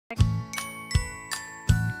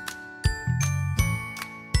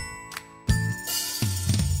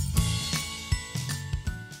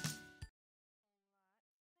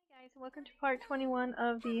Welcome to part 21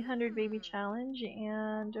 of the 100 Baby Challenge,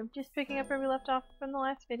 and I'm just picking up where we left off from the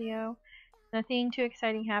last video. Nothing too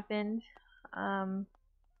exciting happened,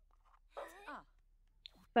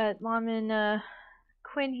 but Mom and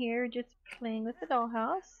Quinn here just playing with the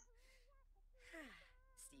dollhouse.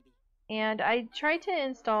 And I tried to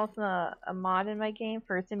install a mod in my game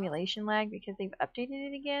for simulation lag because they've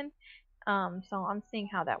updated it again, so I'm seeing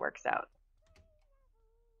how that works out.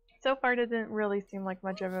 So far, it doesn't really seem like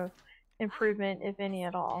much of a improvement, if any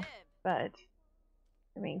at all. But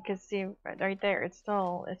I mean, cause see right there, it's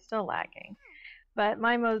still lagging. But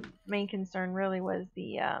my main concern really was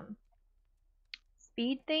the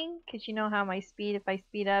speed thing, cause you know how my speed, if I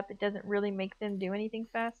speed up, it doesn't really make them do anything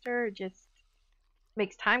faster. It just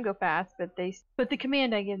makes time go fast. But the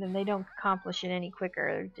command I give them, they don't accomplish it any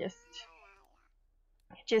quicker. It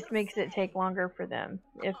just makes it take longer for them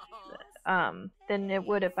if than it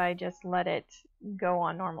would if I just let it go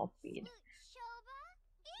on normal speed.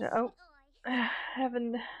 So,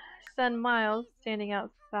 having son Miles standing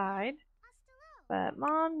outside, but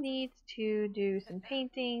Mom needs to do some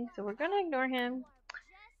painting, so we're gonna ignore him.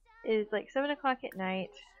 It's like 7 o'clock at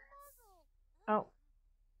night. Oh,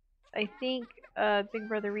 I think Big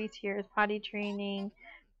Brother Reese here is potty training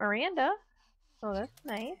Miranda. Oh, that's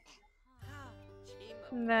nice.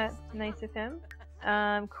 That's nice of him.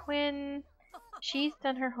 Quinn, she's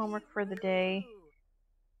done her homework for the day,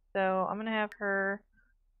 so I'm gonna have her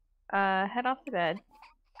head off to bed.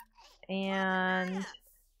 And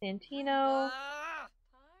Santino,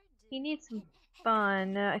 he needs some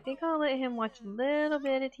fun. I think I'll let him watch a little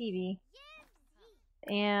bit of TV,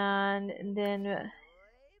 and then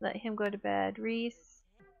let him go to bed. Reese,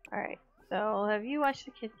 alright, so have you watched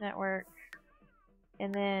the Kids Network?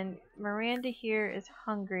 And then Miranda here is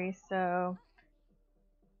hungry, so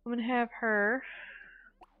I'm gonna have her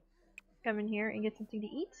come in here and get something to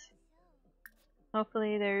eat.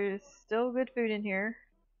 Hopefully there's still good food in here.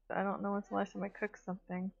 I don't know when's the last time I cooked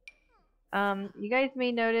something. You guys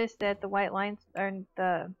may notice that the white lines or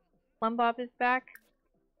the plumb bob is back.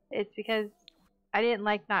 It's because I didn't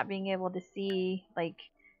like not being able to see like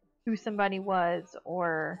who somebody was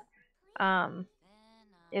or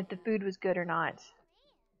if the food was good or not.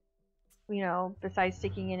 You know, besides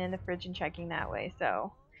sticking it in the fridge and checking that way.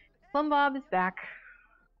 So plumb bob is back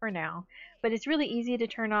for now, but it's really easy to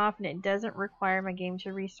turn off and it doesn't require my game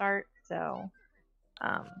to restart. So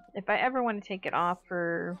if I ever want to take it off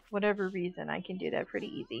for whatever reason, I can do that pretty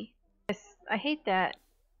easy. I hate that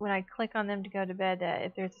when I click on them to go to bed that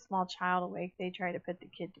if there's a small child awake, they try to put the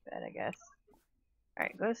kid to bed, I guess.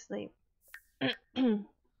 Alright, go to sleep.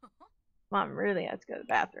 Mom really has to go to the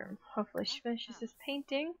bathroom. Hopefully she finishes this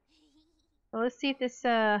painting. Well, let's see if this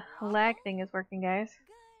lag thing is working, guys.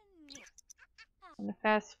 I'm gonna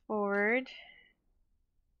fast forward.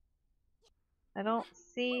 I don't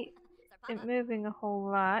see it moving a whole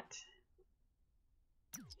lot.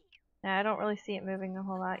 Nah, I don't really see it moving a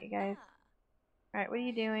whole lot, you guys. Alright, what are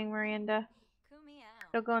you doing, Miranda?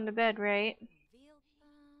 Still going to bed, right?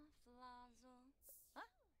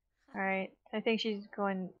 Alright, I think she's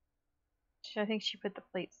going... I think she put the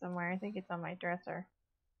plate somewhere. I think it's on my dresser.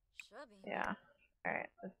 Yeah. Alright,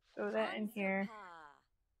 let's throw that in here.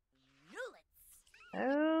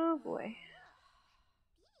 Oh boy.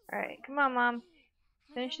 Alright, come on, Mom.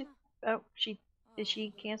 Finish it. Oh, did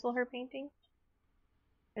she cancel her painting?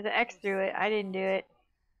 There's an X through it. I didn't do it.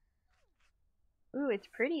 Ooh, it's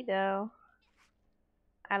pretty though.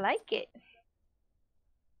 I like it.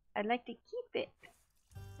 I'd like to keep it.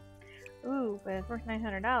 Ooh, but it's worth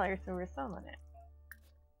 $900, so we're selling it.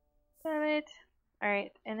 Sell it.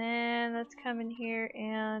 Alright, and then let's come in here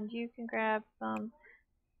and you can grab some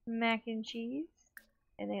mac and cheese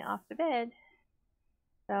and then off to bed.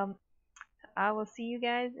 So I will see you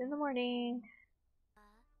guys in the morning.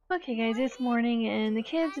 Okay guys, it's morning and the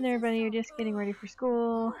kids and everybody are just getting ready for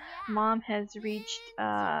school. Mom has reached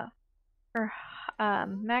her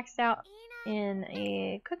maxed out in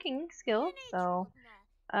a cooking skill, so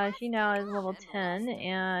she now is level 10,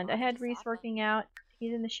 and I had Reese working out.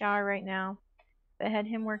 He's in the shower right now. I had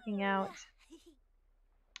him working out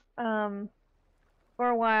for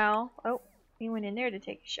a while. Oh, he went in there to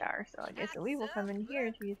take a shower, so I guess we will come in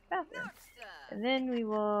here to use the bathroom. And then we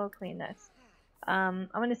will clean this. I'm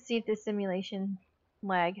going to see if this simulation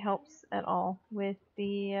lag helps at all with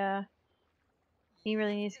the, he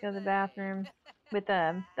really needs to go to the bathroom with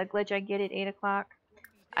the glitch I get at 8 o'clock.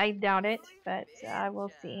 I doubt it, but I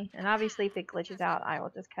will see. And obviously if it glitches out, I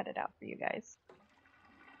will just cut it out for you guys.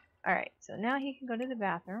 Alright, so now he can go to the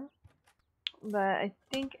bathroom. But I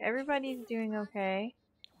think everybody's doing okay.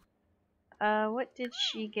 What did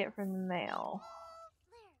she get from the mail?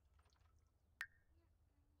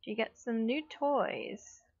 She got some new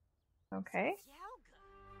toys. Okay.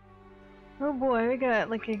 Oh boy, we got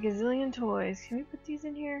like a gazillion toys. Can we put these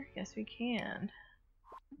in here? Yes, we can.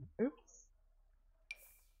 Oops.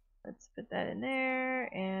 Let's put that in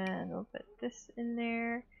there, and we'll put this in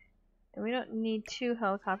there. And we don't need 2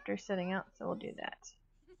 helicopters setting out, so we'll do that.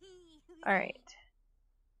 Alright.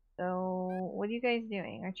 So, what are you guys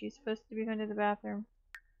doing? Aren't you supposed to be going to the bathroom?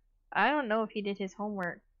 I don't know if he did his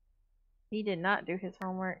homework. He did not do his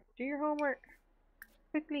homework. Do your homework!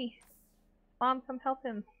 Quickly! Mom, come help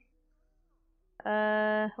him.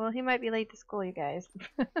 Well, he might be late to school, you guys.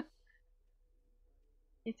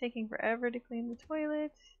 He's taking forever to clean the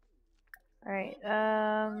toilet. Alright,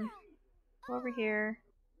 over here.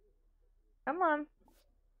 Come on.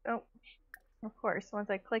 Oh, of course, once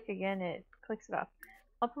I click again, it clicks it off.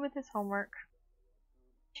 Help him with his homework.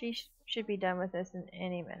 She should be done with this in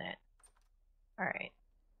any minute. Alright.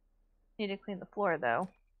 Need to clean the floor, though.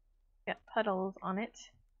 Got puddles on it.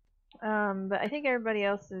 But I think everybody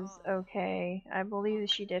else is okay. I believe that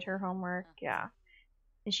she did her homework, yeah.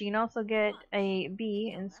 And she can also get a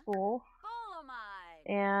B in school.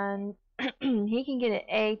 And he can get an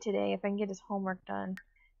A today if I can get his homework done.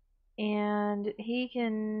 And he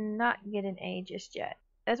can not get an A just yet.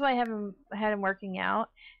 That's why I had him working out.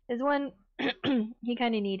 Is when he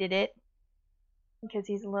kind of needed it because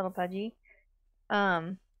he's a little pudgy.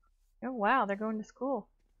 Oh wow, they're going to school.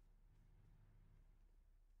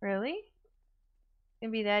 Really? It's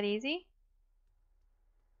gonna be that easy?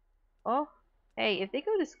 Oh, hey, if they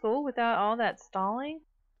go to school without all that stalling,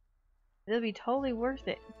 it'll be totally worth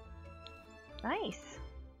it. Nice.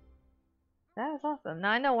 That is awesome. Now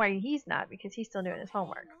I know why he's not, because he's still doing his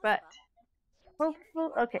homework, but hopefully,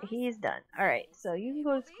 okay, he is done. Alright, so you can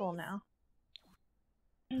go to school now.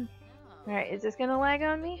 Alright, is this gonna lag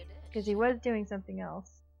on me? Because he was doing something else.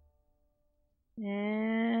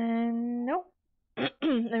 And nope. I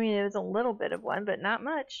mean, it was a little bit of one, but not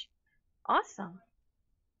much. Awesome.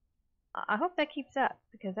 I hope that keeps up,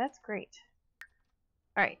 because that's great.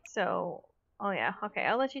 Alright, so, oh yeah, okay,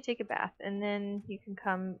 I'll let you take a bath, and then you can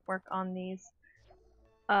come work on these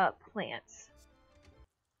plants.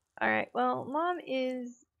 Alright, well, Mom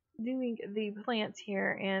is doing the plants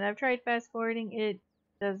here, and I've tried fast forwarding. It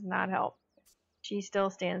does not help. She still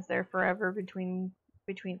stands there forever between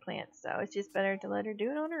plants, so it's just better to let her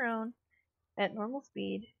do it on her own at normal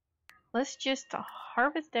speed. Let's just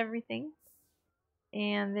harvest everything,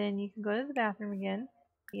 and then you can go to the bathroom again,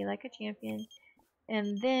 be like a champion,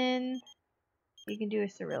 and then you can do a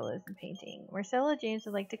surrealism painting. Marcella James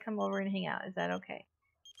would like to come over and hang out. Is that okay?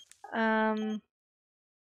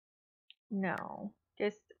 No.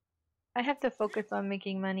 Just, I have to focus on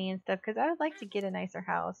making money and stuff, because I would like to get a nicer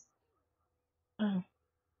house.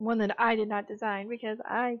 One that I did not design, because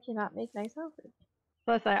I cannot make nice houses.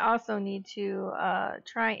 Plus, I also need to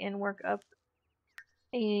try and work up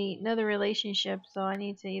another relationship, so I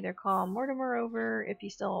need to either call Mortimer over if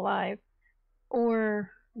he's still alive, or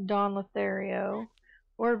Don Lothario,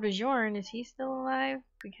 or Bjorn. Is he still alive?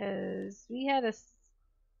 Because we had a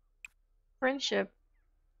friendship,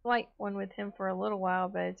 slight one with him for a little while,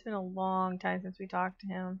 but it's been a long time since we talked to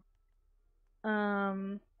him.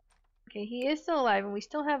 Okay, he is still alive, and we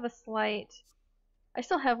still have a slight... I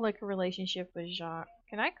still have like a relationship with Jacques.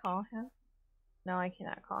 Can I call him? No, I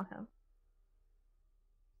cannot call him.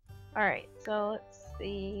 Alright, so let's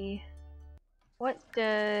see. What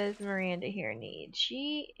does Miranda here need?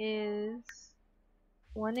 She is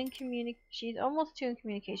 1 in she's almost 2 in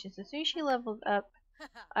communication. So as soon as she levels up,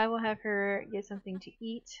 I will have her get something to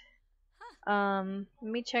eat. Let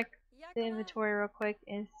me check the inventory real quick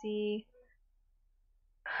and see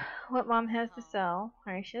what Mom has to sell.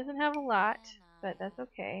 Alright, she doesn't have a lot, but that's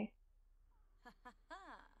okay.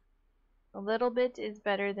 A little bit is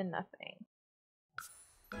better than nothing.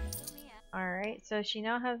 Alright, so she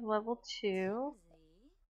now has level 2.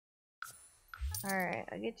 Alright,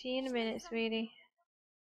 I'll get to you in a minute, sweetie.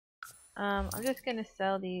 I'm just gonna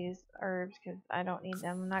sell these herbs because I don't need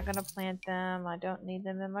them. I'm not gonna plant them. I don't need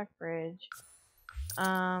them in my fridge.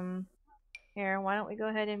 Here, why don't we go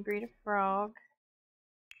ahead and breed a frog?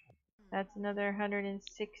 That's another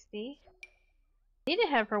 160. Need to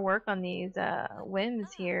have her work on these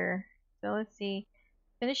whims here. So let's see.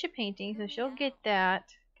 Finish a painting, so she'll get that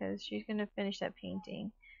because she's gonna finish that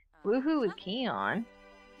painting. Woohoo with Keon.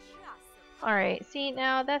 Alright, see,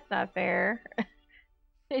 now that's not fair.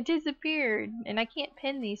 It disappeared, and I can't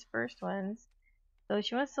pin these first ones. So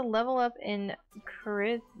she wants to level up in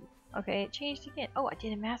charisma. Okay, it changed again. Oh, I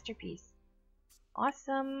did a masterpiece.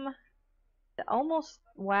 Awesome. Almost,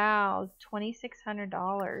 wow,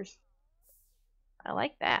 $2,600. I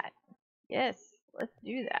like that. Yes, let's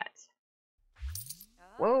do that.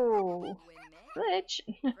 Whoa, glitch.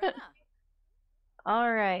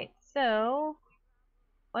 Alright, so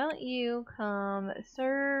why don't you come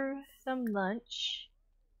serve some lunch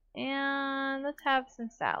and let's have some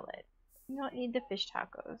salad. You don't need the fish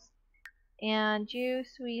tacos. And you,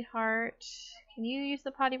 sweetheart, can you use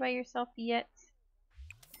the potty by yourself yet?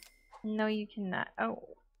 No, you cannot. Oh,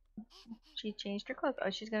 she changed her clothes.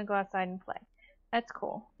 Oh, she's gonna go outside and play. That's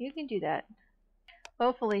cool. You can do that.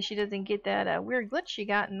 Hopefully she doesn't get that weird glitch she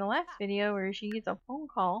got in the last video where she gets a phone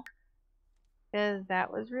call. Because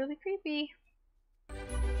that was really creepy.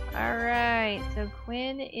 Alright, so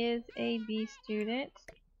Quinn is a B student.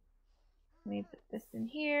 Let me put this in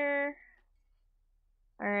here.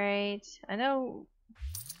 Alright, I know.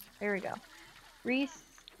 There we go. Reese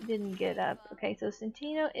didn't get up. Okay, so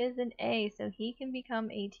Centino is an A, so he can become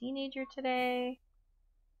a teenager today.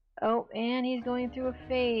 Oh, and he's going through a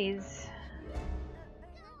phase.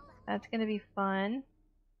 That's gonna be fun.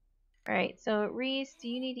 Alright, so Reese, do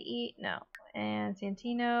you need to eat? No. And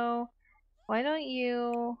Santino, why don't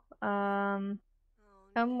you come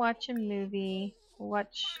watch a movie?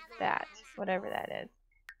 Watch that, whatever that is.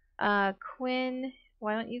 Quinn,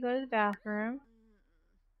 why don't you go to the bathroom?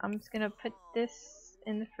 I'm just gonna put this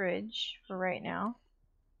in the fridge for right now.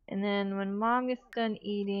 And then when Mom gets done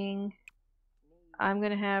eating, I'm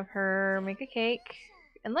gonna have her make a cake.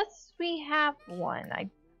 Unless we have one.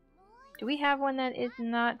 Do we have one that is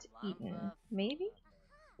not eaten? Maybe?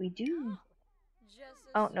 We do.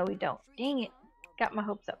 Oh, no we don't. Dang it. Got my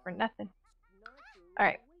hopes up for nothing.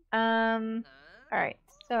 Alright. Alright.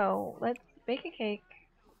 So, let's bake a cake.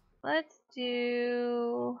 Let's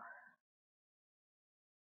do...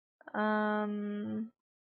 I've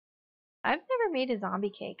never made a zombie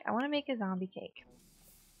cake. I want to make a zombie cake.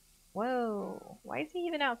 Whoa. Why is he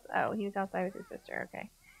even out? Oh, he was outside with his sister. Okay.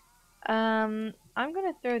 I'm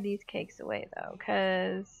gonna throw these cakes away though,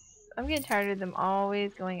 because I'm getting tired of them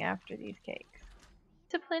always going after these cakes.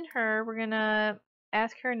 Discipline her. We're gonna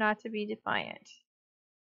ask her not to be defiant.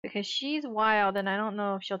 Because she's wild and I don't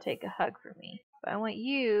know if she'll take a hug from me. But I want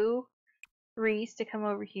you, Reese, to come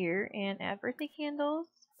over here and add birthday candles.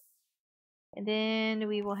 And then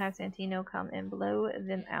we will have Santino come and blow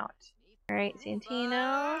them out. Alright,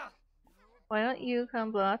 Santino, why don't you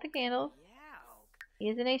come blow out the candles? He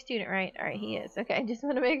is an A student, right? Alright, he is. Okay, I just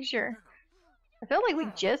want to make sure. I felt like we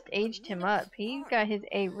just aged him up. He got his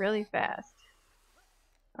A really fast.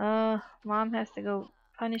 Mom has to go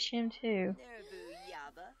punish him too.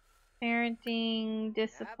 Parenting,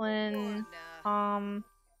 discipline, I'm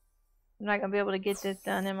not gonna be able to get this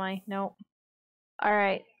done, am I? Nope.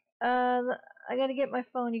 Alright, I gotta get my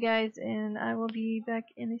phone, you guys, and I will be back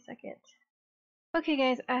in a second. Okay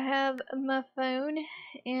guys, I have my phone,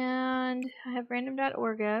 and I have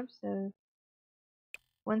random.org up, so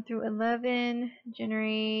 1 through 11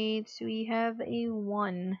 generates, we have a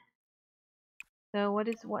 1. So what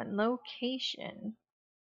is 1? Location.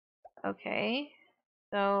 Okay,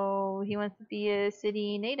 so he wants to be a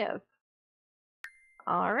city native.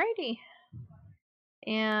 Alrighty.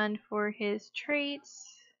 And for his traits,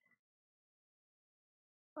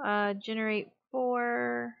 generate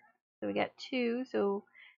 4, so we got 2, so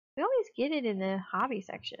we always get it in the hobby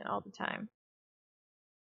section all the time.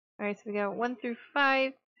 Alright, so we got 1 through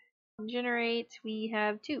 5, generate, we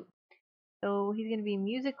have 2. So he's gonna be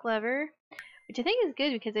music lover, which I think is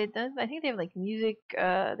good because it does, I think they have like music,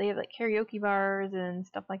 they have like karaoke bars and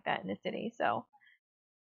stuff like that in the city, so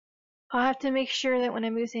I'll have to make sure that when I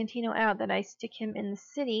move Santino out that I stick him in the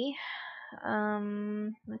city.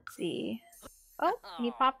 Let's see. Oh,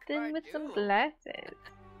 he popped in with some glasses.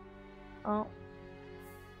 Oh.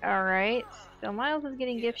 Alright. So Miles is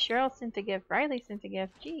getting gifts. Cheryl sent a gift. Riley sent a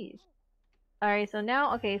gift. Jeez. Alright, so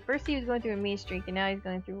now, okay, first he was going through a mean streak and now he's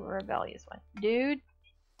going through a rebellious one. Dude,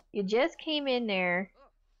 you just came in there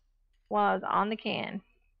while I was on the can.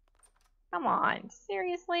 Come on.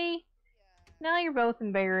 Seriously? Now you're both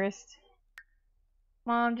embarrassed.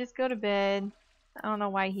 Mom, just go to bed. I don't know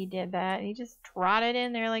why he did that. He just trotted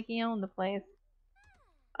in there like he owned the place.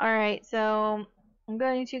 Alright, so I'm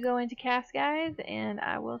going to go into cast, guys, and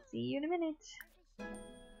I will see you in a minute.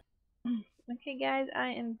 Okay, guys, I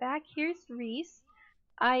am back. Here's Reese.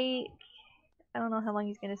 I don't know how long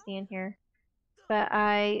he's going to stay in here, but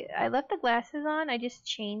I left the glasses on. I just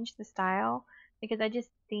changed the style because I just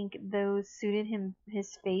think those suited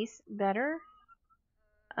his face better.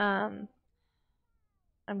 I'm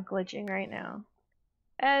glitching right now.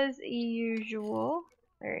 As usual.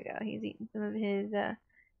 There we go. He's eating some of his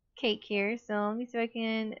cake here. So let me see if I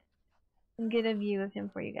can get a view of him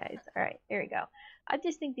for you guys. Alright, there we go. I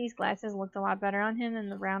just think these glasses looked a lot better on him than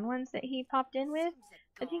the round ones that he popped in with.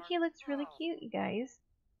 I think he looks really cute, you guys.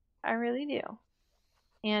 I really do.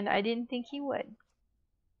 And I didn't think he would.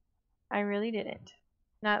 I really didn't.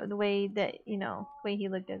 Not the way that, you know, the way he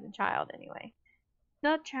looked as a child anyway.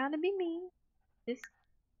 Not trying to be mean. Just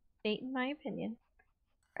stating my opinion.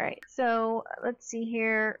 Alright, so let's see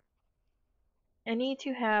here. I need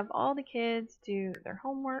to have all the kids do their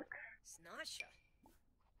homework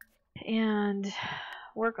and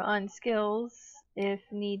work on skills if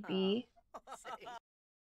need be.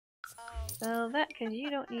 So that, because you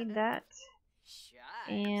don't need that.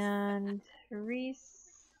 And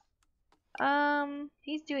Reese,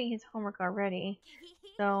 he's doing his homework already.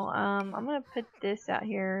 So, I'm gonna put this out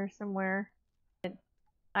here somewhere.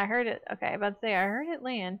 I heard it. Okay, I'm about to say I heard it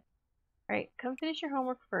land. Alright, come finish your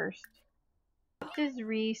homework first. What does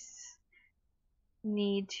Reese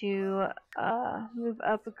need to move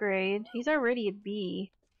up a grade? He's already a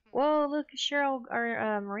B. Whoa, look, Cheryl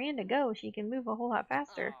or Miranda go. She can move a whole lot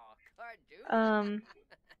faster.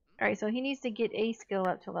 Alright, so he needs to get a skill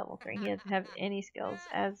up to level 3. He doesn't have any skills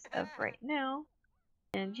as of right now.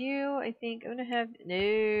 And you, I think I'm gonna have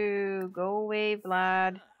no, go away,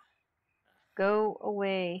 Vlad. Go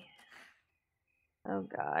away. Oh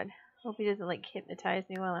god. Hope he doesn't like hypnotize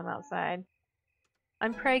me while I'm outside.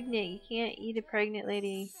 I'm pregnant. You can't eat a pregnant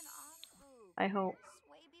lady. I hope.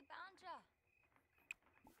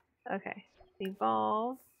 Okay.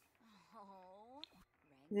 Evolve.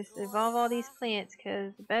 Just evolve all these plants,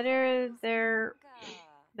 because the better their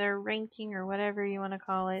ranking or whatever you want to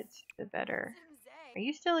call it, the better. Are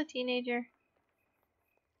you still a teenager?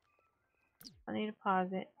 I need to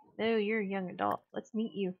pause it. No, you're a young adult. Let's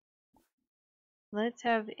meet you. Let's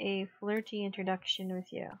have a flirty introduction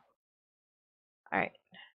with you. Alright.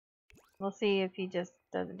 We'll see if he just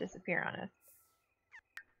doesn't disappear on us.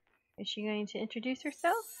 Is she going to introduce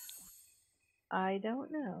herself? I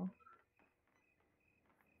don't know.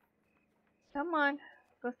 Come on.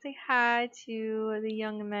 Go say hi to the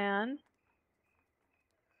young man.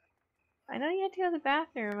 I know you had to go to the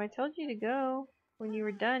bathroom. I told you to go when you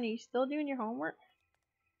were done. Are you still doing your homework?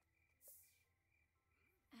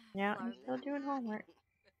 Yeah, you're still doing homework.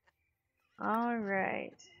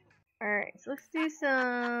 Alright. Alright, so let's do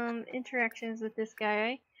some interactions with this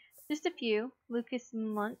guy. Just a few. Lucas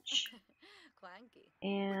Munch.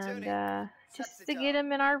 And just to get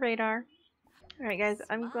him in our radar. Alright guys,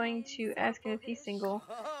 I'm going to ask him if he's single.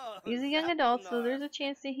 He's a young adult, so there's a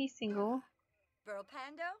chance that he's single.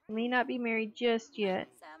 He may not be married just yet.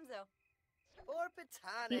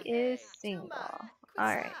 He is single.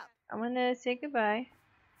 Alright, I'm gonna say goodbye.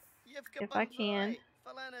 If I can.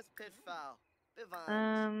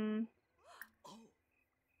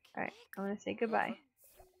 Alright, I'm gonna say goodbye.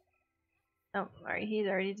 Oh, alright, he's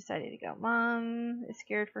already decided to go. Mom is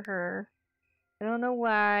scared for her. I don't know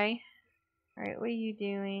why. Alright, what are you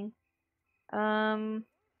doing? Go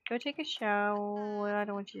take a shower. I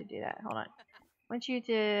don't want you to do that. Hold on. I want you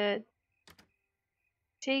to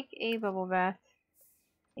take a bubble bath.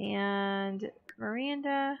 And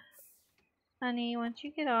Miranda, honey, once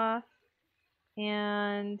you get off,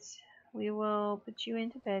 and we will put you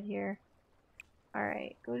into bed here.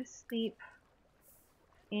 Alright, go to sleep.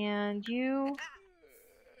 And you...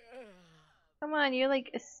 Come on, you're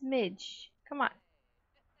like a smidge. Come on.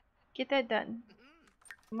 Get that done.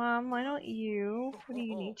 Mom, why don't you... What do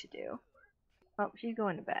you need to do? Oh, she's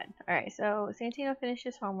going to bed. Alright, so Santino finished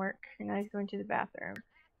his homework, and now he's going to the bathroom.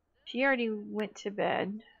 She already went to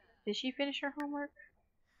bed. Did she finish her homework?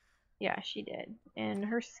 Yeah, she did. And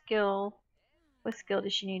her skill... What skill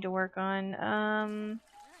does she need to work on?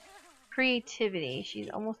 Creativity. She's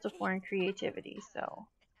almost a 4 in creativity, so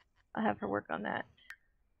I'll have her work on that.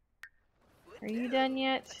 Are you done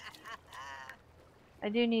yet? I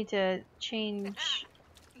do need to change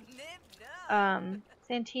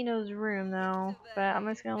Santino's room though, but I'm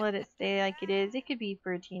just gonna let it stay like it is. It could be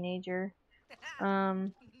for a teenager.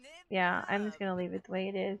 Yeah, I'm just gonna leave it the way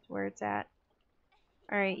it is, where it's at.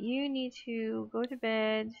 Alright, you need to go to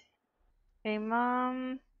bed. Okay,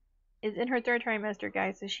 Mom is in her 3rd trimester,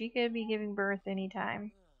 guys, so she could be giving birth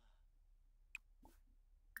anytime.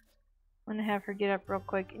 I'm gonna have her get up real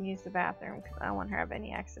quick and use the bathroom because I don't want her to have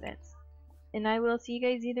any accidents. And I will see you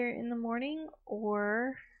guys either in the morning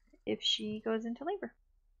or if she goes into labor.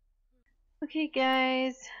 Okay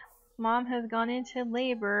guys, Mom has gone into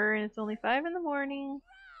labor and it's only 5 in the morning.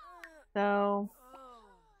 So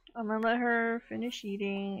I'm gonna let her finish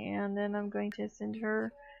eating and then I'm going to send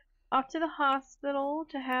her off to the hospital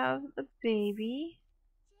to have the baby.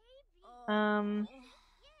 I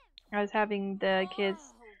was having the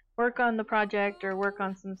kids work on the project or work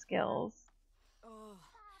on some skills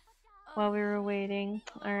while we were waiting.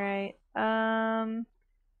 Alright.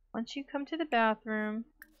 Once you come to the bathroom,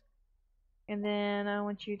 and then I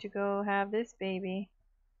want you to go have this baby.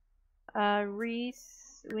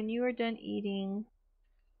 Reese, when you are done eating,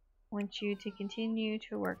 I want you to continue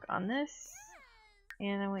to work on this.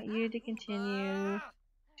 And I want you to continue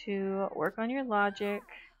to work on your logic.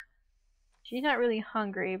 She's not really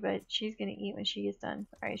hungry, but she's gonna eat when she gets done.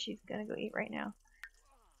 Alright, she's gonna go eat right now.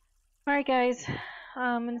 Alright guys,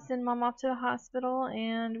 I'm gonna send Mom off to the hospital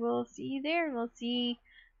and we'll see you there. We'll see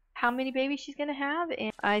how many babies she's gonna have,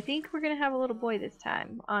 and I think we're gonna have a little boy this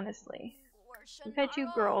time, honestly. We've had 2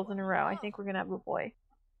 girls in a row. I think we're gonna have a boy.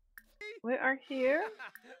 We are here.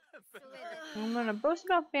 I'm gonna boast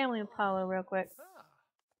about family Apollo real quick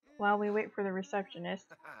while we wait for the receptionist.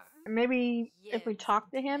 And maybe if we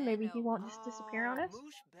talk to him, maybe he won't just disappear on us.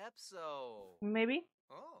 Maybe.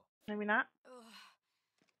 Maybe not.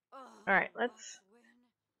 Alright, let's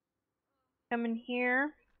come in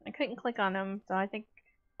here. I couldn't click on him, so I think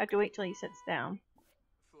I have to wait till he sits down.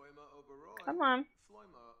 Come on.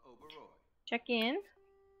 Check in.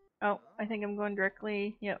 Oh, I think I'm going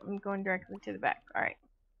directly. Yep, I'm going directly to the back. Alright.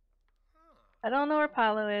 I don't know where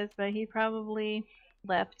Paolo is, but he probably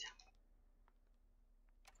left.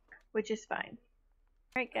 Which is fine.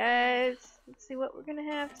 Alright guys, let's see what we're gonna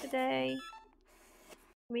have today.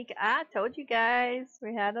 I told you guys,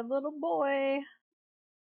 we had a little boy.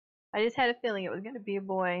 I just had a feeling it was gonna be a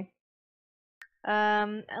boy.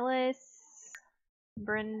 Ellis,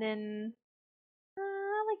 Brendan.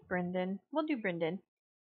 I like Brendan. We'll do Brendan.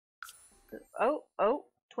 Oh,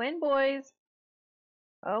 twin boys.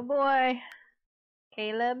 Oh boy.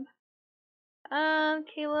 Caleb.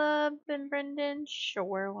 Caleb and Brendan.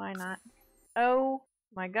 Sure, why not? Oh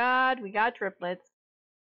my god, we got triplets.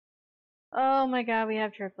 Oh my god, we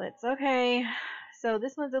have triplets. Okay, so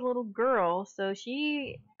this one's a little girl, so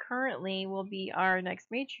she currently will be our next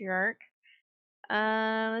matriarch.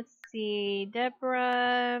 Let's see,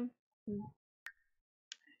 Deborah,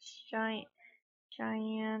 Cheyenne.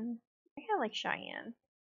 I kinda like Cheyenne.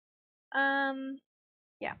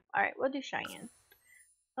 Yeah, alright, we'll do Cheyenne.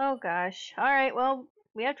 Oh gosh, alright, well,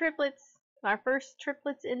 we have triplets. Our first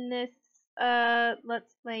triplets in this,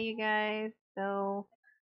 let's play, you guys, so,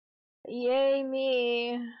 yay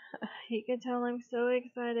me! You can tell I'm so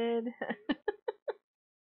excited.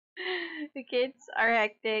 The kids are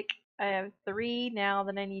hectic. I have 3 now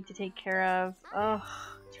that I need to take care of. Oh,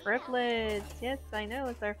 triplets! Yes, I know,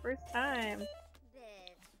 it's our first time.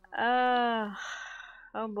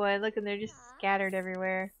 Oh boy, look, and they're just scattered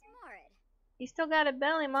everywhere. You still got a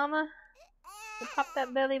belly, Mama? So pop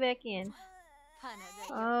that belly back in.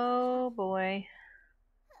 Oh boy.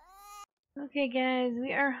 Okay guys,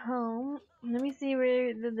 we are home. Let me see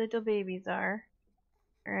where the little babies are.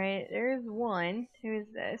 Alright, there's one. Who is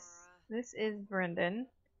this? This is Brendan.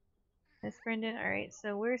 That's Brendan. Alright,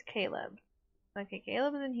 so where's Caleb? Okay,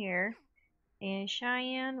 Caleb's in here. And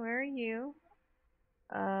Cheyenne, where are you?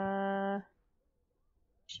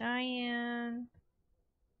 Cheyenne.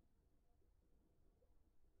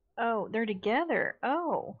 Oh, they're together.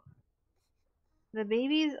 Oh. The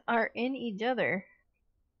babies are in each other.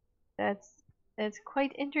 That's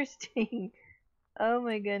quite interesting. Oh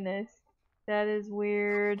my goodness. That is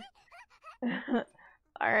weird.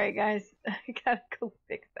 Alright guys, I gotta go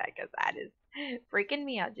fix that because that is freaking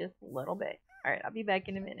me out just a little bit. Alright, I'll be back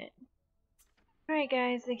in a minute. Alright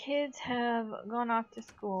guys, the kids have gone off to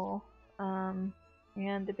school. And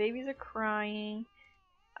the babies are crying.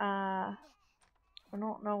 I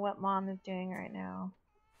don't know what Mom is doing right now,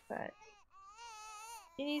 but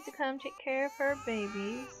she needs to come take care of her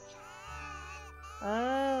babies.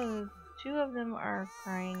 Oh, 2 of them are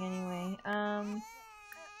crying anyway.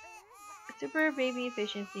 Super baby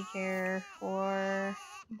efficiency care for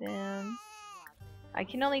them. I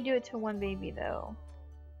can only do it to 1 baby though.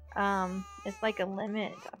 It's like a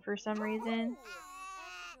limit for some reason.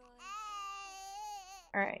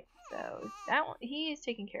 Alright, so that one, he is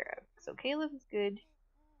taken care of. So Caleb is good.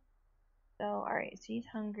 So, alright, so he's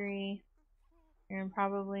hungry. And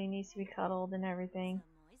probably needs to be cuddled and everything.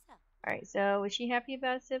 Alright, so is she happy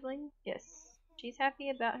about a sibling? Yes. She's happy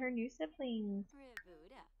about her new siblings.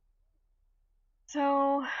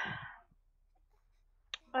 So,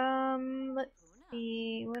 let's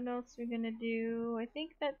see, what else we're gonna do? I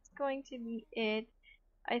think that's going to be it.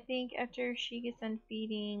 I think after she gets done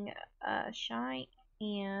feeding, Cheyenne,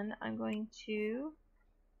 I'm going to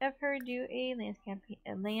have her do a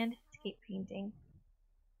landscape painting.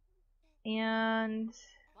 And,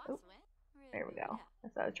 oh, there we go.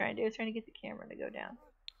 That's what I was trying to do. I was trying to get the camera to go down.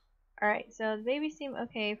 Alright, so the babies seem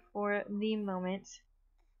okay for the moment.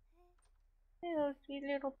 Hello, sweet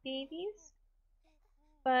little babies.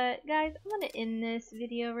 But guys, I'm gonna end this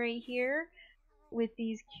video right here with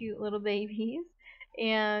these cute little babies.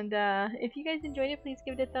 And if you guys enjoyed it, please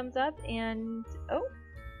give it a thumbs up. And oh,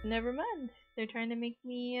 never mind. They're trying to make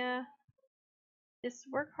me just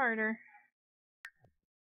work harder.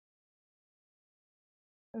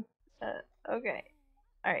 Okay.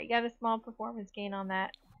 Alright, got a small performance gain on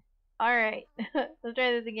that. Alright, let's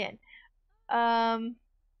try this again. Alright,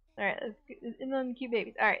 and then cute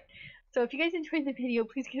babies. Alright, so if you guys enjoyed the video,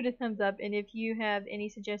 please give it a thumbs up. And if you have any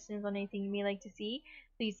suggestions on anything you may like to see,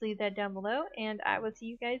 please leave that down below. And I will see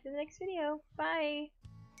you guys in the next video. Bye!